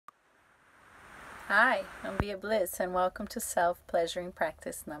Hi, I'm Bia Bliss and welcome to Self-Pleasuring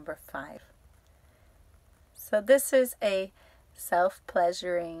Practice number 5. So this is a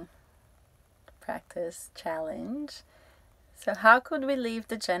self-pleasuring practice challenge. So how could we leave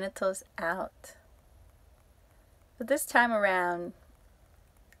the genitals out? But this time around,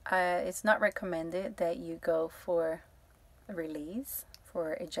 it's not recommended that you go for a release,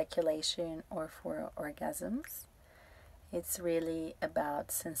 for ejaculation or for orgasms. It's really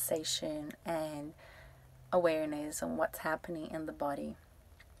about sensation and awareness on what's happening in the body.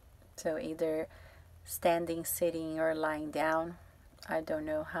 So either standing, sitting, or lying down. I don't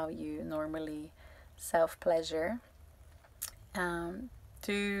know how you normally self-pleasure.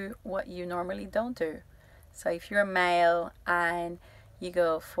 Do what you normally don't do. So if you're a male and you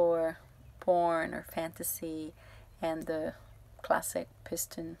go for porn or fantasy and the classic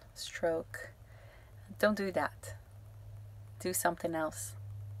piston stroke, don't do that. Do something else.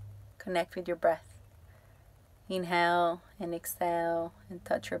 Connect with your breath. Inhale and exhale and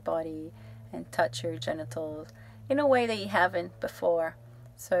touch your body and touch your genitals in a way that you haven't before.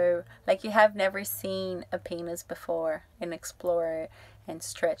 So like you have never seen a penis before, and explore it and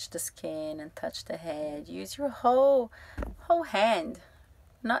stretch the skin and touch the head. Use your whole hand,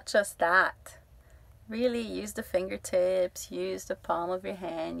 not just that. Really use the fingertips, use the palm of your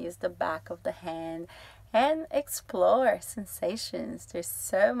hand, use the back of the hand, and explore sensations. There's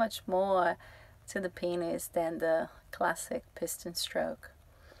so much more to the penis than the classic piston stroke.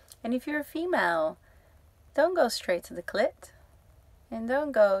 And if you're a female, don't go straight to the clit and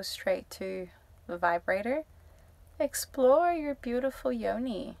don't go straight to the vibrator. Explore your beautiful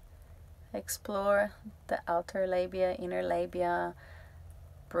yoni. Explore the outer labia, inner labia,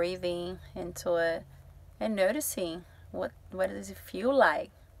 breathing into it and noticing what does it feel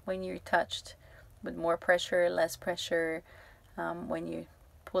like when you're touched, with more pressure, less pressure, when you're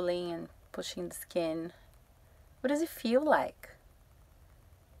pulling and pushing the skin. What does it feel like?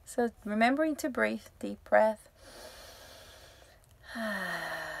 So remembering to breathe, deep breath,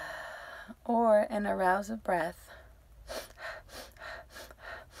 or an arousal breath,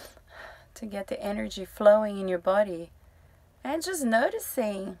 to get the energy flowing in your body, and just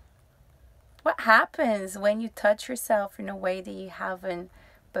noticing what happens when you touch yourself in a way that you haven't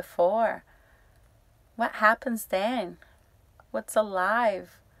before. What happens then? What's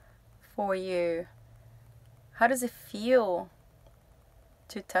alive for you? How does it feel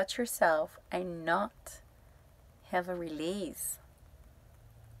to touch yourself and not have a release?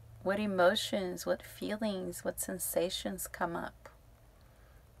 What emotions, what feelings, what sensations come up?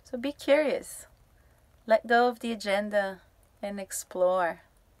 So be curious. Let go of the agenda and explore.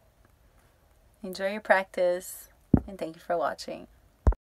 Enjoy your practice, and thank you for watching.